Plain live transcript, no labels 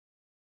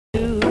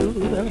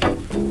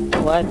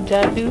What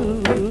I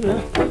do,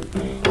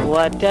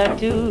 what I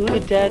do,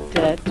 da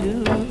da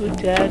do,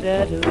 da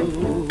da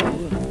do.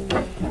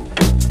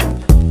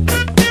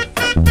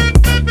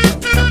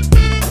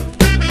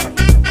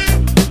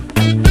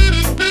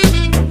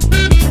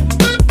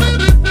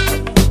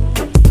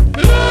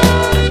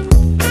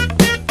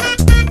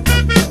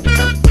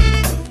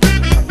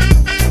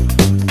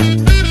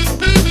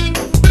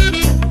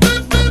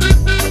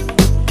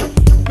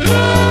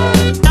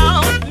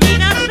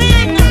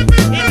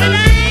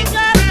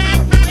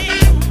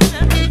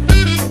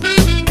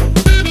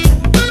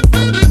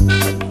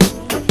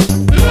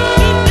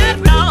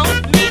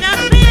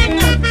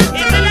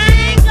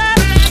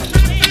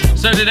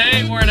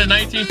 Today we're in a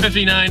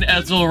 1959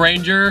 Edsel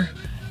Ranger.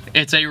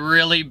 It's a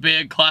really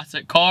big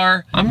classic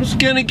car. I'm just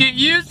gonna get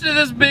used to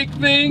this big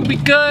thing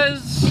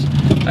because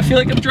I feel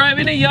like I'm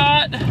driving a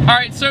yacht. All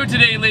right, so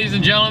today, ladies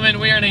and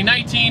gentlemen, we are in a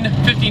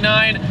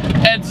 1959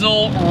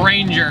 Edsel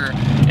Ranger.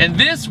 And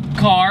this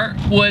car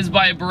was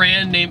by a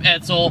brand named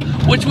Edsel,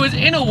 which was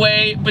in a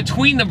way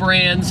between the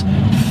brands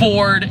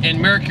Ford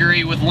and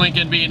Mercury, with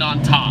Lincoln being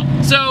on top.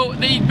 So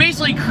they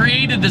basically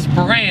created this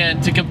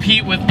brand to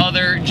compete with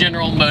other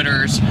General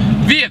Motors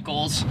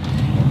vehicles,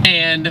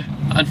 and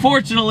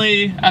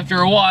unfortunately, after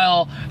a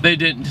while, they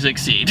didn't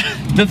succeed.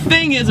 The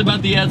thing is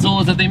about the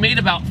Edsel is that they made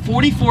about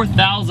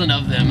 44,000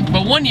 of them,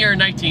 but one year in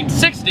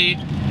 1960,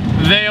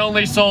 they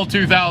only sold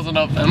 2,000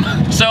 of them.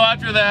 So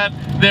after that,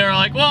 they're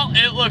like, well,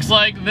 it looks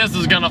like this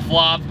is gonna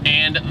flop,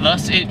 and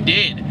thus it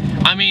did.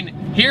 I mean,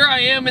 here I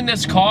am in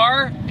this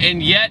car,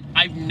 and yet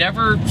I've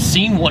never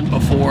seen one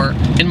before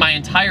in my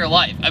entire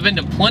life. I've been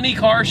to plenty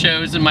car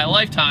shows in my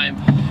lifetime,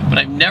 but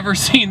I've never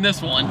seen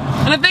this one.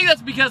 And I think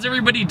that's because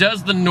everybody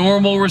does the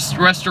normal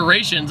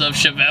restorations of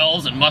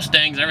Chevelles and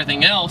Mustangs and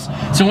everything else.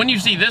 So when you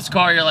see this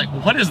car, you're like,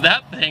 what is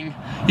that thing?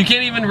 You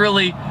can't even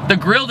really, the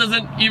grill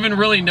doesn't even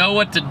really know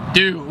what to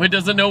do. It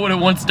doesn't know what it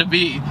wants to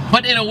be.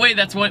 But in a way,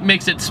 that's what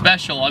makes it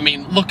special. I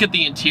mean, look at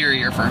the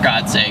interior, for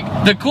God's sake.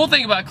 The cool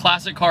thing about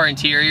classic car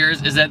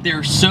interiors is that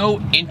they're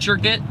so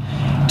intricate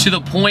to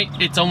the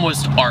point it's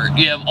almost art.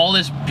 You have all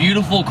this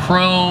beautiful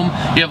chrome,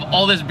 you have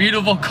all this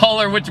beautiful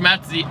color which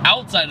matches the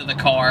outside of the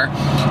car,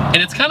 and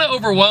it's kind of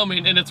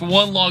overwhelming, and it's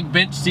one long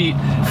bench seat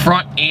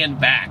front and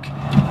back.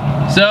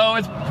 So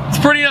it's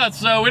pretty nuts.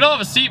 So we don't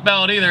have a seat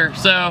belt either,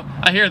 so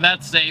I hear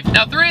that's safe.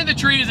 Now, 3 in the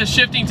tree is a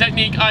shifting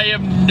technique I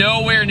am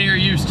nowhere near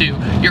used to.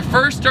 Your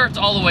first starts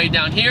all the way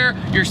down here,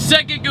 your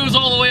second goes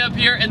all the way up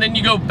here, and then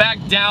you go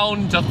back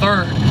down to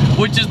third,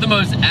 which is the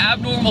most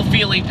abnormal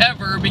feeling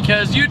ever,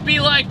 because you'd be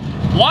like,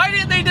 why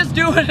didn't they just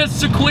do it a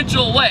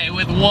sequential way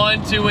with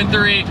 1, 2, and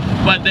 3,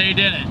 but they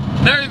didn't.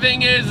 Another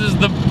thing is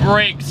the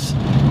brakes.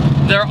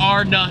 There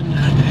are none.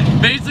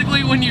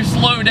 Basically, when you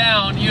slow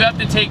down, you have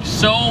to take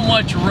so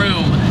much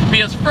room,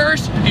 because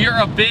first, you're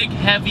a big,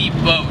 heavy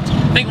boat.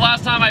 I think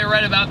last time I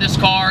read about this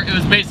car, it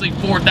was basically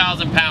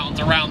 4,000 pounds,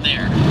 around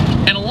there.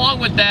 And along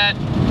with that,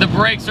 the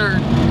brakes are,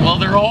 well,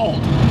 they're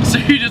old. So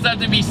you just have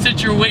to be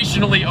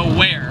situationally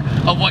aware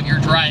of what you're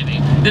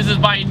driving. This is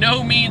by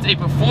no means a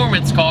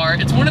performance car.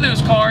 It's one of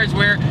those cars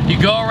where you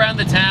go around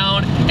the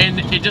town and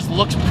it just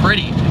looks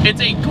pretty.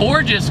 It's a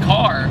gorgeous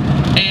car,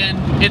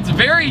 and it's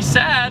very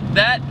sad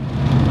that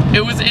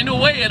it was in a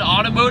way an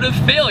automotive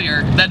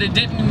failure, that it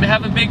didn't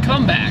have a big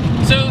comeback.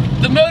 So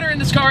the motor in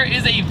this car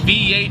is a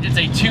V8, it's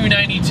a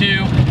 292,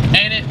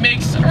 and it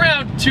makes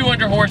around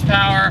 200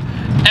 horsepower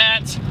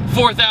at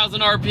 4,000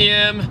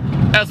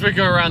 RPM as we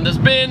go around this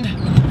bend.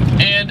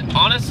 And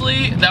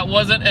honestly, that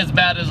wasn't as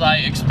bad as I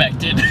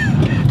expected.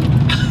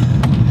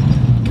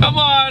 Come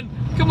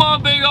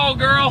on, big old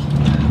girl.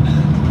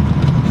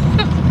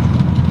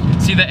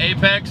 See the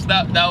apex?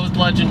 That was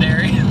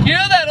legendary. You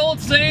know that old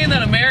saying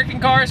that American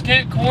cars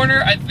can't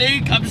corner? I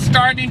think I'm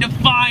starting to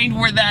find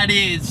where that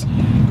is.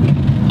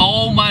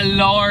 Oh my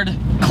lord.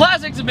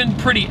 Classics have been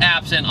pretty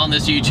absent on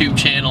this YouTube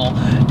channel,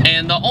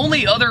 and the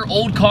only other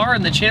old car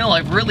in the channel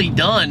I've really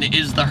done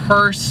is the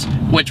hearse,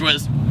 which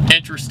was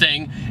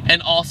interesting,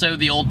 and also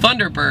the old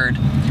Thunderbird.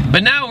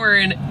 But now we're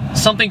in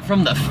something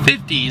from the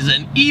 50s,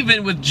 and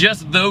even with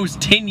just those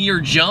 10-year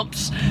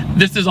jumps,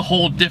 this is a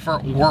whole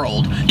different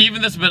world.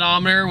 Even this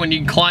speedometer, when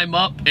you climb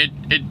up,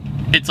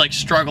 it's like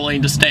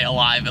struggling to stay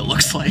alive, it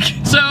looks like.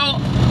 So,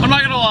 I'm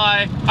not gonna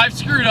lie, I've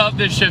screwed up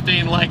this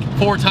shifting like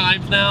 4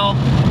 times now,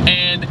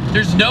 and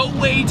there's no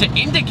way to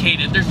indicate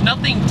it. There's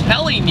nothing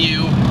telling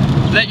you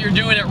that you're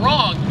doing it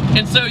wrong.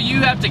 And so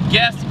you have to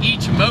guess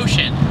each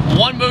motion.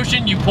 One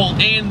motion you pull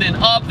in, then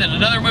up, then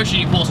another motion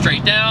you pull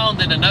straight down,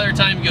 then another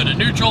time you go to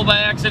neutral by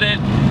accident.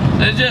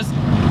 It's just,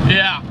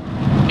 yeah.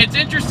 It's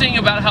interesting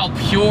about how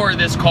pure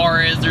this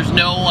car is. There's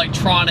no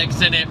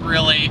electronics in it,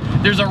 really.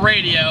 There's a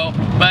radio,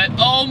 but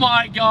oh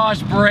my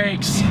gosh,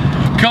 brakes.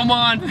 Come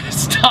on,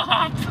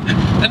 stop.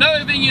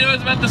 Another thing you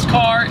notice about this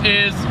car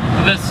is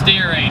the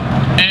steering.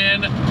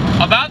 And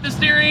about the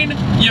steering,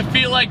 you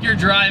feel like you're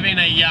driving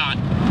a yacht.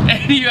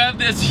 and you have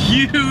this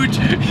huge,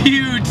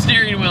 huge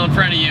steering wheel in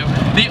front of you.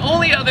 The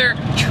only other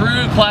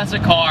true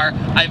classic car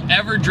I've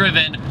ever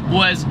driven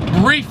was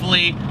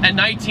briefly a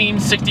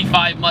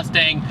 1965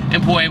 Mustang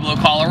in Pueblo,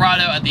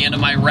 Colorado at the end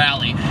of my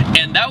rally.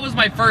 And that was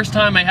my first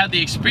time I had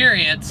the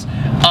experience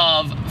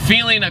of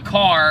feeling a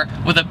car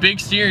with a big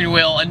steering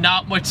wheel and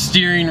not much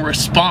steering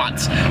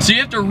response. So you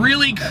have to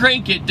really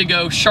crank it to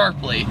go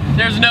sharply.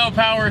 There's no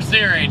power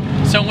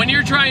steering. So when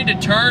you're trying to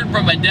turn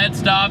from a dead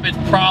stop, it's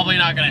probably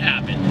not gonna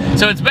happen.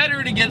 So it's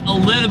better to get a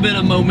little bit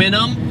of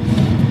momentum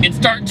and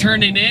start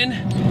turning in,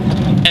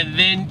 and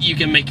then you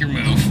can make your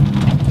move.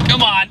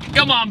 Come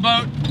on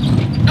boat,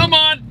 come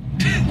on.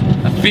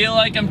 I feel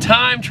like I'm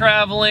time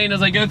traveling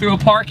as I go through a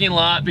parking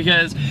lot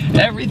because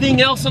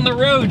everything else on the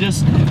road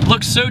just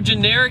looks so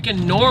generic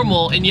and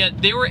normal, and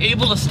yet they were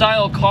able to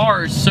style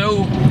cars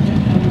so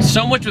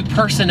much with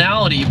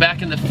personality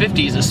back in the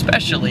 50s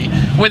especially,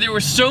 where there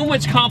was so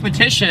much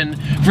competition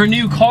for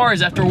new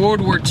cars after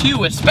World War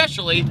II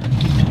especially,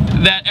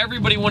 that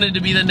everybody wanted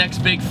to be the next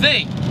big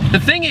thing. The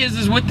thing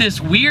is with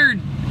this weird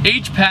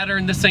H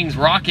pattern this thing's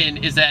rocking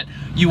is that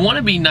you want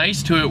to be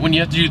nice to it when you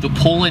have to do the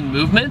pull-in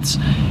movements,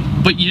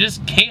 but you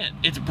just can't.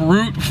 It's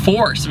brute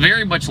force,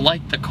 very much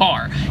like the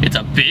car. It's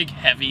a big,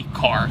 heavy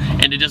car,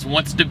 and it just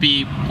wants to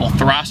be, well,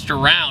 thrust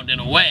around in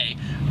a way.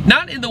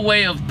 Not in the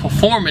way of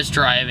performance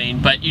driving,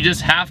 but you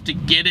just have to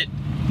get it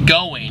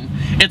going.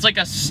 It's like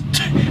a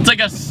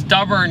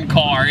stubborn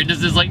car. It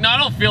just is like, no, I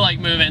don't feel like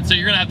moving, so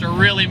you're gonna have to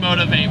really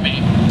motivate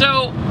me.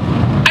 So,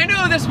 I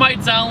know this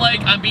might sound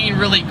like I'm being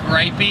really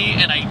gripey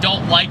and I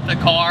don't like the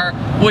car,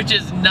 which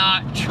is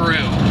not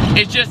true.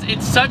 It's just,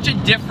 it's such a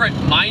different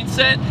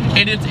mindset,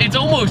 and it's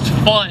almost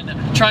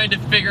fun trying to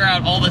figure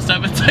out all this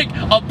stuff. It's like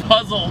a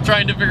puzzle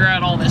trying to figure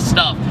out all this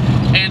stuff.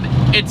 And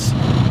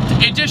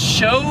it just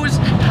shows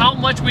how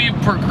much we've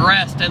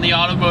progressed in the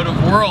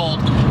automotive world,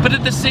 but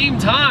at the same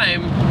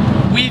time,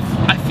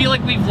 I feel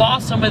like we've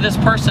lost some of this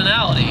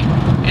personality.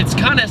 It's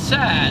kind of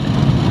sad,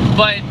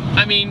 but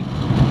I mean,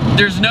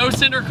 there's no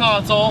center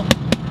console.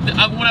 When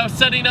I was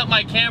setting up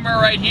my camera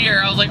right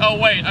here, I was like, oh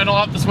wait, I don't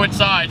have to switch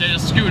sides, I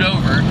just scoot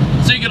over.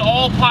 So you can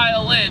all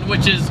pile in,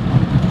 which is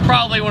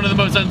probably one of the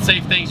most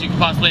unsafe things you could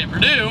possibly ever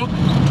do,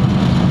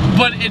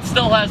 but it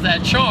still has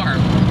that charm.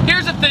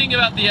 Here's the thing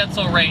about the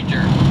Edsel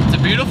Ranger. It's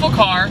a beautiful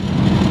car.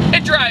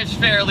 It drives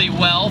fairly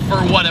well for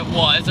what it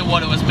was and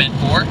what it was meant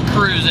for,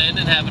 cruising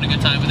and having a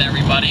good time with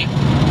everybody.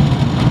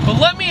 But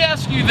let me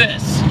ask you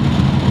this.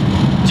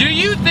 Do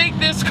you think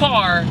this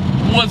car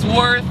was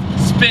worth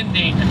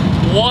spending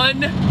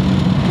 $1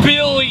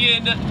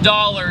 billion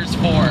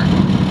for?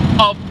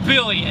 $1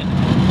 billion.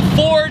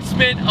 Ford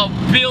spent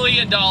 $1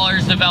 billion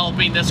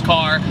developing this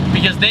car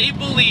because they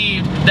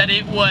believed that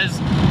it was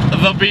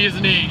the bee's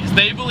knees.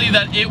 They believed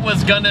that it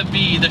was gonna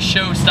be the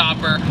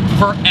showstopper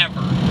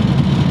forever.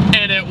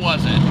 And it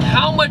wasn't.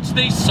 How much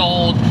they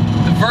sold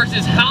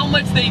versus how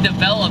much they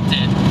developed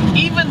it.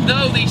 Even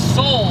though they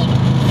sold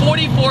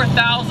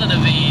 44,000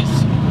 of these,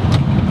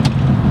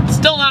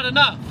 still not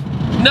enough.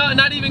 No,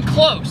 not even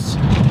close.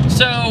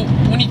 So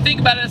when you think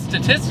about it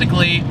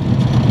statistically,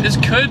 this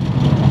could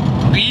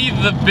be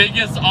the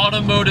biggest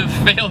automotive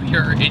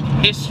failure in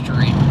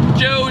history. It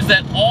shows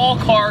that all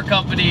car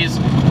companies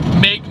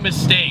make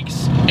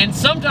mistakes, and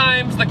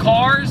sometimes the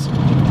cars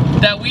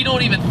that we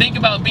don't even think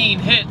about being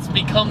hits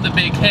become the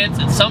big hits,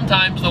 and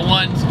sometimes the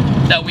ones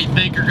that we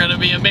think are gonna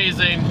be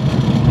amazing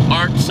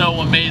aren't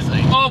so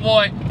amazing. Oh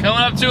boy,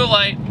 coming up to a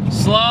light,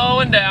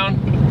 slowing down.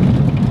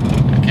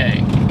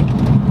 Okay.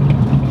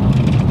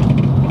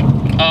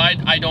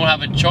 I don't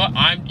have a choice.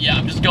 I'm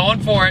just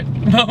going for it.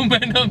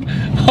 Momentum.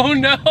 Oh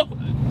no.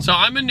 So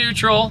I'm in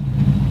neutral,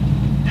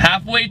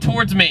 halfway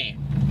towards me.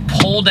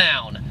 Pull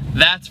down.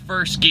 That's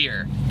first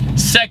gear.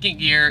 Second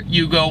gear,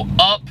 you go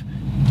up,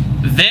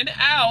 then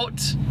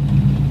out,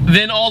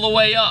 then all the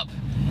way up.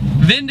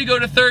 Then to go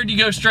to third, you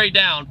go straight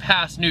down,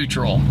 past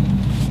neutral.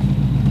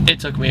 It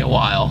took me a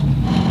while.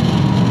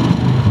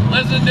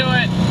 Listen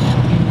to it.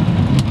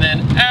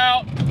 Then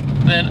out,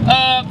 then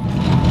up.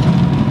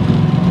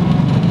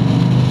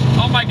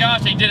 Oh my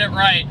gosh, I did it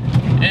right.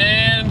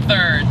 And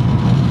third.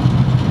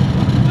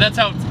 That's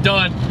how it's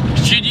done.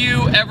 Should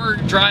you ever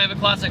drive a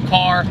classic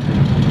car?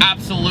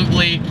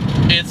 Absolutely.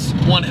 It's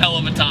one hell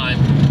of a time.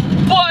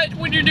 But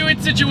when you're doing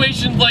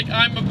situations like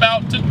I'm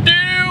about to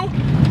do,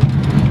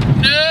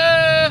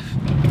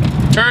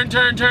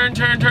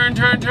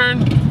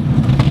 turn.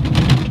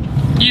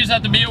 You just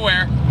have to be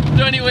aware.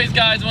 So anyways,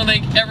 guys, I want to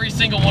thank every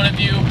single one of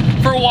you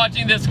for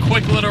watching this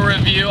quick little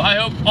review. I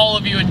hope all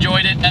of you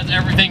enjoyed it as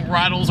everything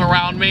rattles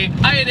around me.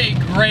 I had a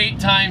great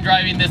time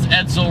driving this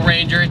Edsel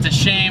Ranger. It's a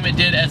shame it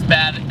did as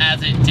bad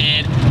as it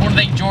did. I want to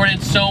thank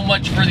Jordan so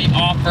much for the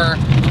offer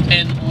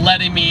and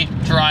letting me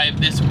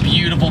drive this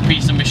beautiful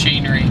piece of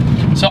machinery.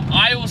 So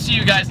I will see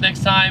you guys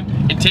next time,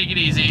 and take it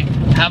easy.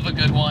 Have a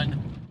good one.